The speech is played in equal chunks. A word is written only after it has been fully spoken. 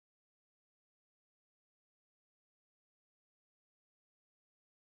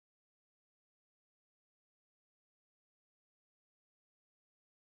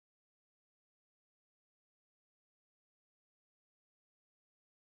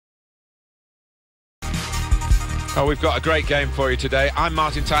Oh, we've got a great game for you today. I'm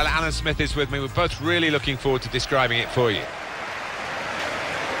Martin Tyler, Alan Smith is with me. We're both really looking forward to describing it for you.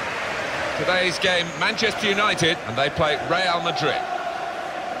 Today's game, Manchester United, and they play Real Madrid.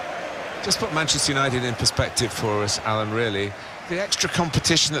 Just put Manchester United in perspective for us, Alan, really. The extra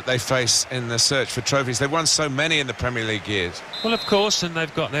competition that they face in the search for trophies. They've won so many in the Premier League years. Well, of course, and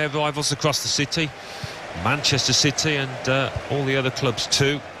they've got their rivals across the city, Manchester City and all the other clubs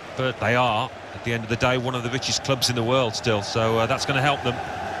too. But they are, at the end of the day, one of the richest clubs in the world still, so that's going to help them.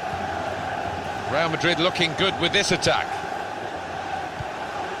 Real Madrid looking good with this attack.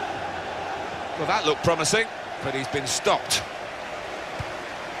 Well, that looked promising, but he's been stopped.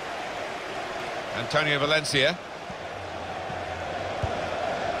 Antonio Valencia.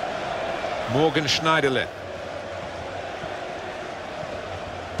 Morgan Schneiderlin.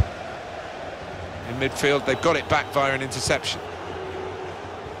 In midfield, they've got it back via an interception.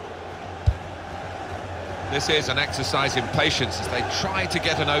 This is an exercise in patience as they try to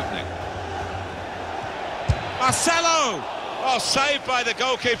get an opening. Marcelo! Oh, saved by the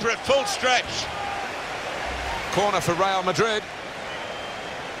goalkeeper at full stretch. Corner for Real Madrid.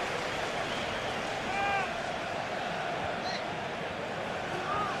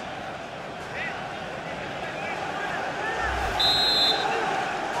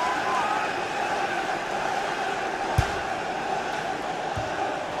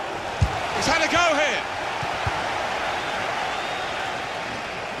 He's had a go here.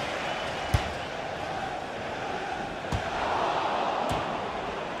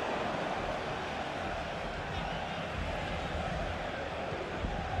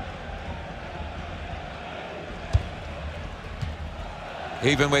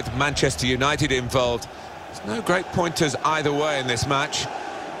 Even with Manchester United involved, there's no great pointers either way in this match.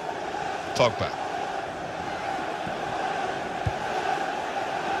 Pogba.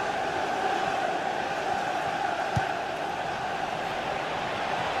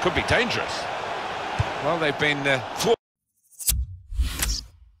 Could be dangerous. Well, they've been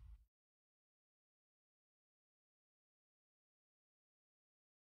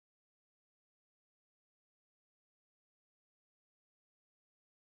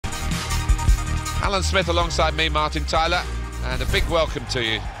Alan Smith alongside me, Martin Tyler, and a big welcome to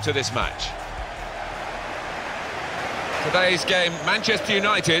you to this match. Today's game, Manchester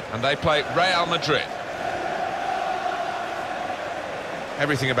United, and they play Real Madrid.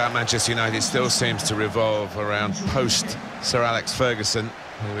 Everything about Manchester United still seems to revolve around post-Sir Alex Ferguson,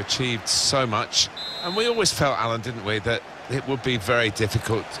 who achieved so much. And we always felt, Alan, didn't we, that it would be very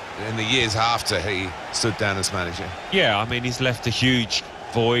difficult in the years after he stood down as manager. Yeah, I mean, he's left a huge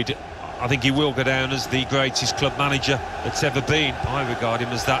void. I think he will go down as the greatest club manager that's ever been. I regard him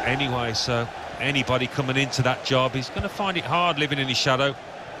as that anyway, so anybody coming into that job, he's going to find it hard living in his shadow.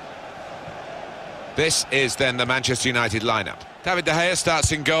 This is then the Manchester United lineup. David De Gea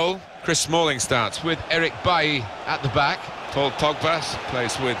starts in goal. Chris Smalling starts with Eric Bailly at the back. Paul Pogba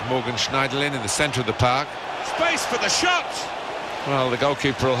plays with Morgan Schneiderlin in the centre of the park. Space for the shot! Well, the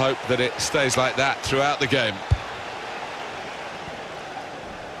goalkeeper will hope that it stays like that throughout the game.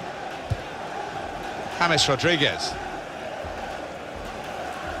 James Rodriguez.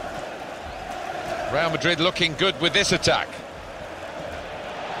 Real Madrid looking good with this attack.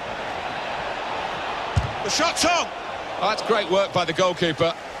 The shot's on! Oh, that's great work by the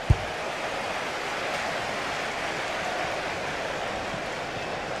goalkeeper.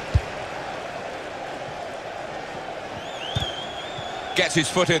 Gets his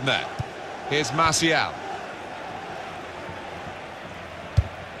foot in there. Here's Martial.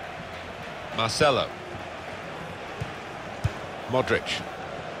 Marcelo. Modric.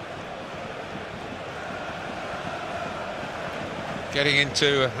 Getting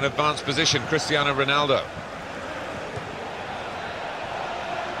into an advanced position, Cristiano Ronaldo.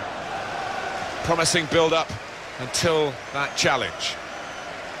 Promising build-up until that challenge.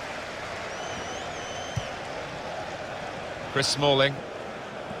 Chris Smalling.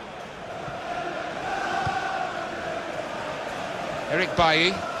 Eric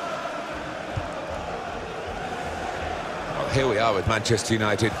Bailly. Well, here we are with Manchester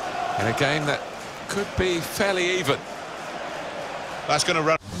United in a game that could be fairly even. That's going to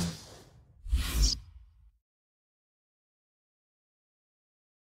run.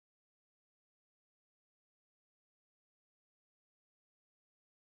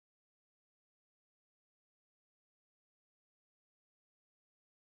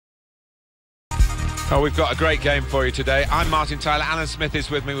 Oh, we've got a great game for you today. I'm Martin Tyler, Alan Smith is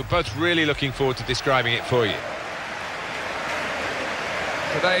with me. We're both really looking forward to describing it for you.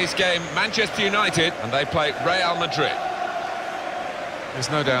 Today's game, Manchester United, and they play Real Madrid. There's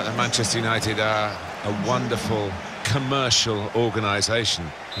no doubt that Manchester United are a wonderful commercial organisation.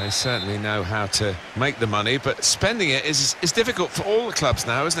 They certainly know how to make the money, but spending it is difficult for all the clubs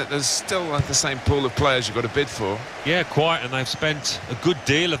now, isn't it? There's still the same pool of players you've got to bid for. Yeah, quite, and they've spent a good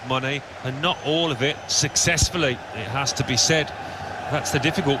deal of money, and not all of it successfully, it has to be said. That's the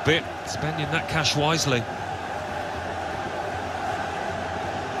difficult bit, spending that cash wisely.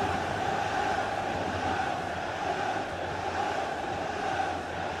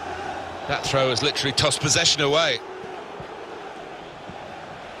 That throw has literally tossed possession away.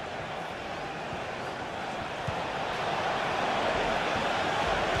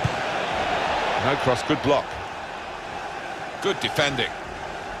 No cross, good block. Good defending.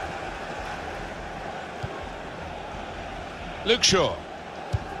 Luke Shaw.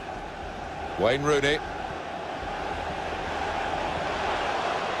 Wayne Rooney.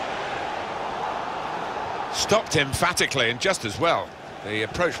 Stopped emphatically and just as well. The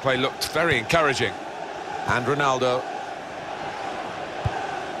approach play looked very encouraging. And Ronaldo.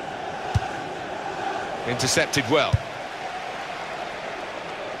 Intercepted well.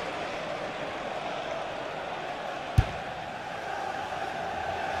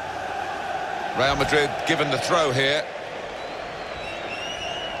 Real Madrid given the throw here.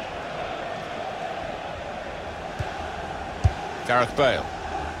 Gareth Bale.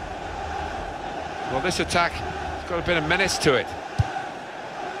 Well, this attack has got a bit of menace to it.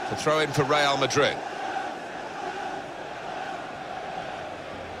 The throw in for Real Madrid.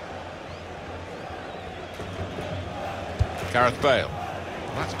 Gareth Bale.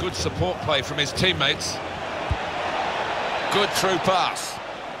 Well, that's good support play from his teammates. Good through pass.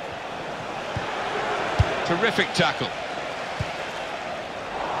 Terrific tackle.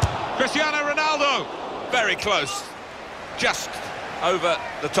 Cristiano Ronaldo. Very close. Just over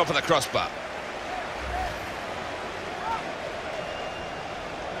the top of the crossbar.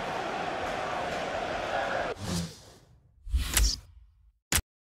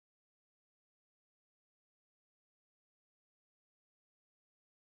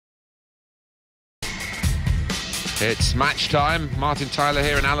 It's match time. Martin Tyler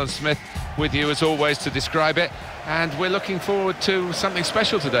here and Alan Smith with you as always to describe it, and we're looking forward to something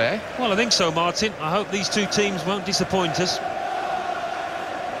special today, eh? Well, I think so, Martin. I hope these two teams won't disappoint us.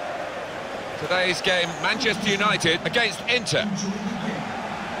 Today's game, Manchester United against Inter.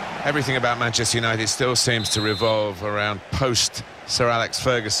 Everything about Manchester United still seems to revolve around post-Sir Alex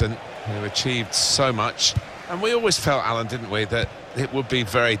Ferguson, who achieved so much. And we always felt, Alan, didn't we, that it would be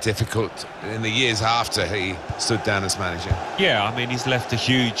very difficult in the years after he stood down as manager. Yeah, I mean, he's left a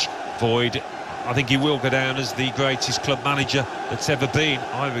huge void. I think he will go down as the greatest club manager that's ever been.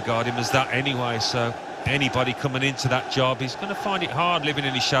 I regard him as that anyway, so anybody coming into that job, he's going to find it hard living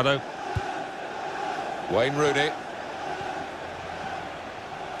in his shadow. Wayne Rooney.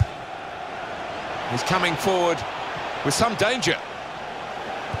 He's coming forward with some danger.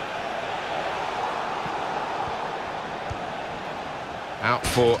 Out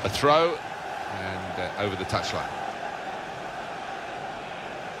for a throw and over the touchline.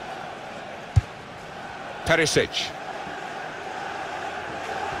 Perisic.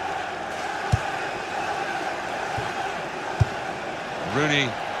 Rooney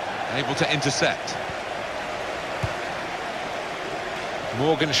able to intercept.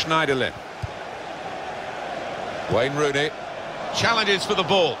 Morgan Schneiderlin. Wayne Rooney challenges for the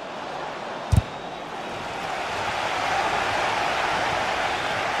ball.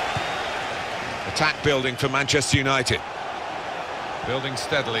 Attack building for Manchester United. Building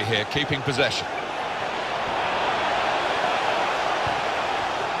steadily here, keeping possession.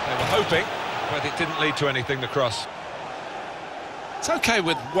 They were hoping, but it didn't lead to anything, the cross. It's okay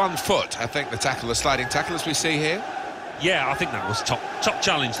with 1 foot, I think, the tackle, the sliding tackle, as we see here. Yeah, I think that was top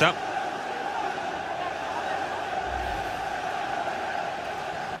challenge, that.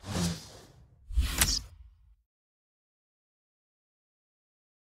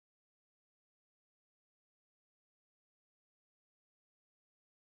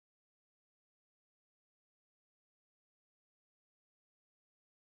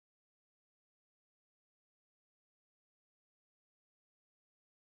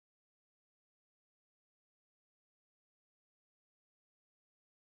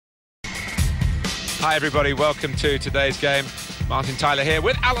 Hi everybody, welcome to today's game. Martin Tyler here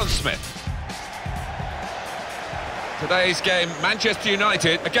with Alan Smith. Today's game, Manchester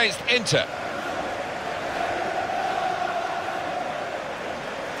United against Inter.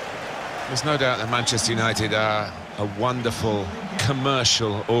 There's no doubt that Manchester United are a wonderful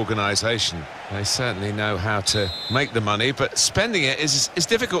commercial organisation. They certainly know how to make the money, but spending it is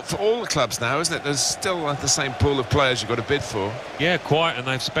difficult for all the clubs now, isn't it? There's still the same pool of players you've got to bid for. Yeah, quite, and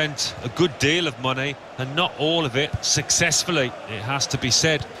they've spent a good deal of money, and not all of it successfully, it has to be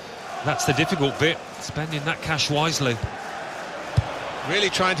said. That's the difficult bit, spending that cash wisely. Really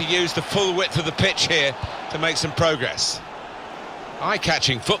trying to use the full width of the pitch here to make some progress.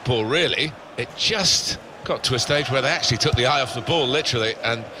 Eye-catching football, really. It just got to a stage where they actually took the eye off the ball, literally,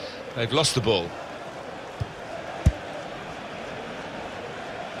 and they've lost the ball.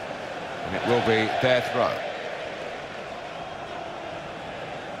 And it will be their throw.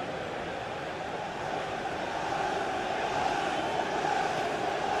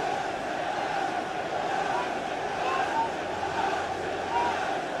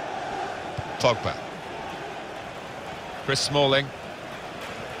 Pogba. Chris Smalling.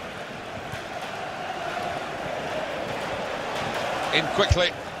 In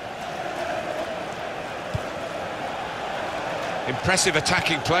quickly. Impressive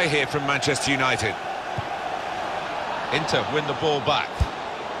attacking play here from Manchester United. Inter win the ball back.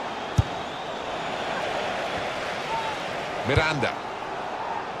 Miranda.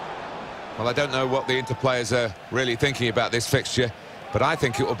 Well, I don't know what the Inter players are really thinking about this fixture, but I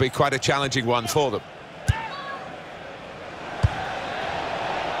think it will be quite a challenging one for them.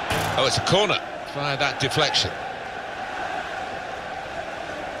 Oh, it's a corner via that deflection.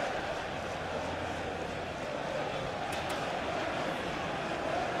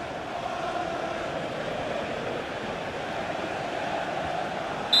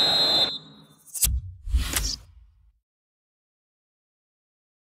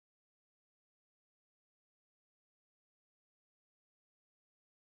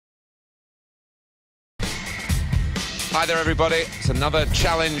 Hi there, everybody. It's another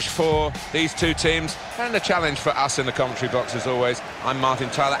challenge for these two teams and a challenge for us in the commentary box, as always. I'm Martin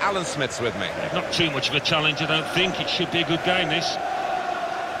Tyler. Alan Smith's with me. Not too much of a challenge, I don't think. It should be a good game, this.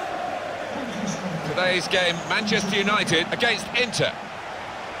 Today's game, Manchester United against Inter.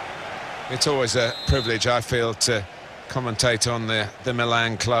 It's always a privilege, I feel, to commentate on the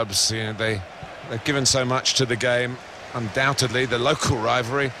Milan clubs. You know, they've given so much to the game. Undoubtedly, the local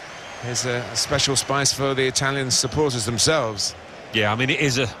rivalry is a special spice for the Italian supporters themselves. Yeah, I mean, it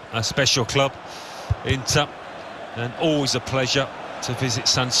is a special club, Inter, and always a pleasure to visit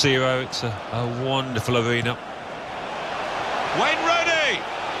San Siro. It's a wonderful arena. Wayne Rooney!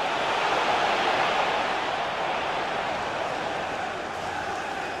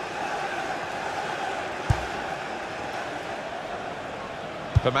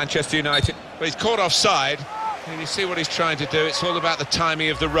 For Manchester United, but he's caught offside, and you see what he's trying to do. It's all about the timing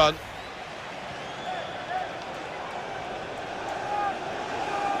of the run.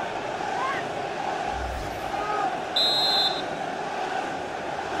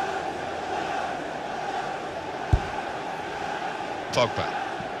 Pogba.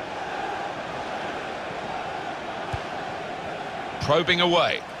 Probing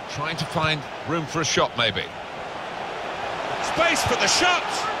away, trying to find room for a shot, maybe. Space for the shot!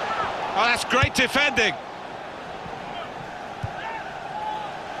 Oh, that's great defending.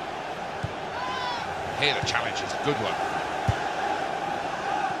 Here the challenge is a good one.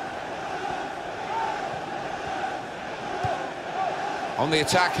 On the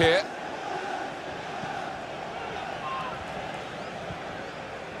attack here.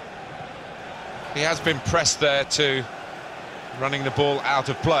 He has been pressed there to running the ball out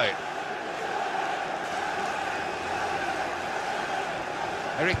of play.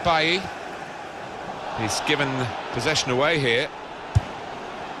 Eric Bailly. He's given possession away here.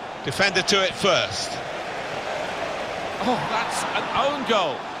 Defender to it first. Oh, that's an own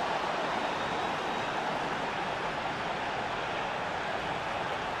goal.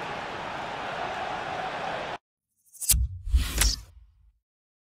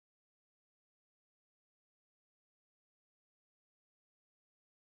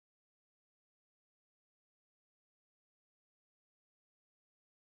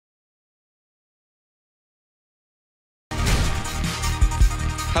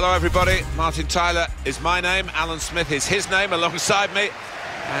 Hello everybody, Martin Tyler is my name, Alan Smith is his name alongside me,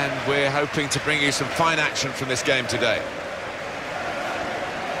 and we're hoping to bring you some fine action from this game today.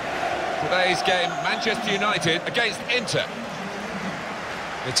 Today's game, Manchester United against Inter.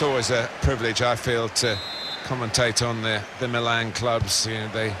 It's always a privilege, I feel, to commentate on the Milan clubs. You know,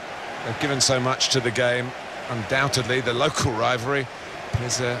 they've given so much to the game. Undoubtedly, the local rivalry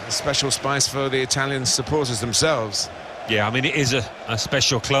is a special spice for the Italian supporters themselves. Yeah, I mean, it is a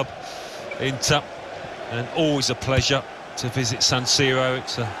special club, Inter, and always a pleasure to visit San Siro.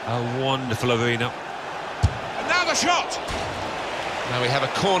 It's a wonderful arena. And now the shot! Now we have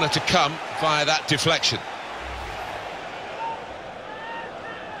a corner to come via that deflection.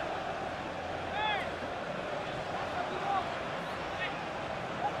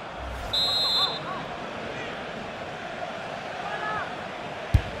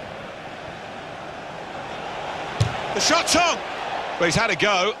 The shot's on! Well, he's had a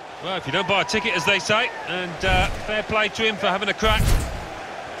go. Well, if you don't buy a ticket, as they say, and fair play to him for having a crack.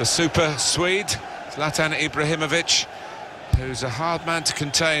 The super Swede, Zlatan Ibrahimovic, who's a hard man to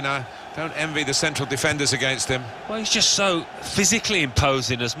contain. I don't envy the central defenders against him. Well, he's just so physically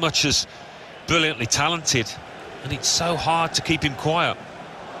imposing as much as brilliantly talented, and it's so hard to keep him quiet.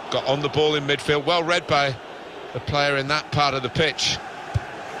 Got on the ball in midfield, well read by the player in that part of the pitch.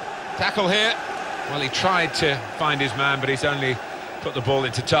 Tackle here. Well, he tried to find his man, but he's only put the ball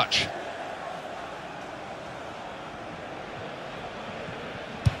into touch.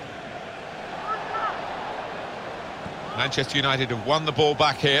 Manchester United have won the ball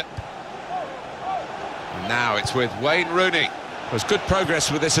back here. Now it's with Wayne Rooney. There's good progress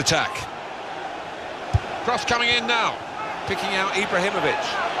with this attack. Cross coming in now. Picking out Ibrahimovic.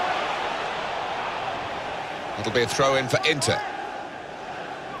 It'll be a throw-in for Inter.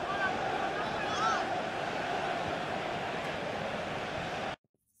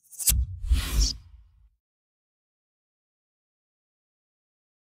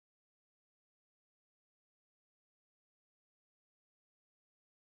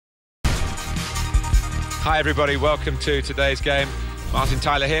 Hi everybody, welcome to today's game. Martin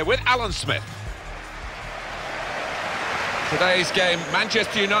Tyler here with Alan Smith. Today's game,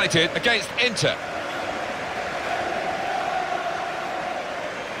 Manchester United against Inter.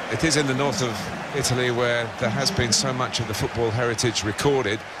 It is in the north of Italy where there has been so much of the football heritage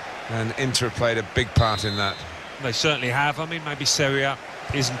recorded, and Inter have played a big part in that. They certainly have. I mean, maybe Serie A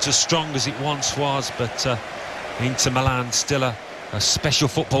isn't as strong as it once was, but Inter Milan still a special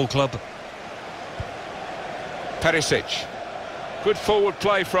football club. Perisic. Good forward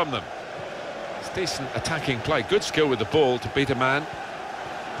play from them. It's decent attacking play. Good skill with the ball to beat a man.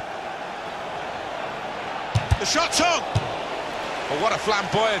 The shot's on! Well, what a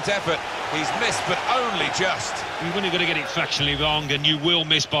flamboyant effort. He's missed, but only just. You're only going to get it fractionally wrong, and you will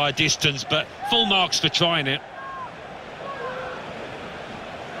miss by a distance, but full marks for trying it.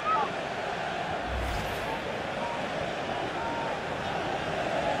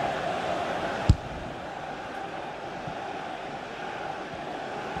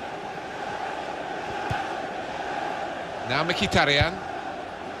 Now Mkhitaryan.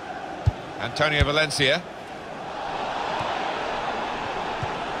 Antonio Valencia.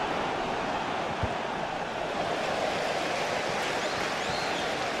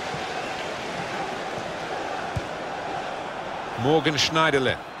 Morgan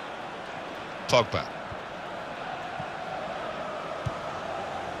Schneiderlin. Pogba.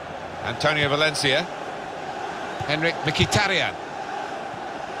 Antonio Valencia. Henrik Mkhitaryan.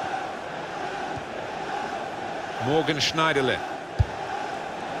 Morgan Schneiderlin.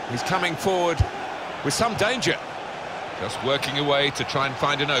 He's coming forward with some danger. Just working away to try and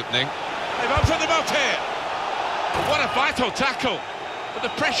find an opening. They've opened them up here. But what a vital tackle. But the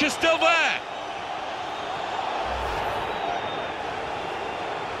pressure's still there.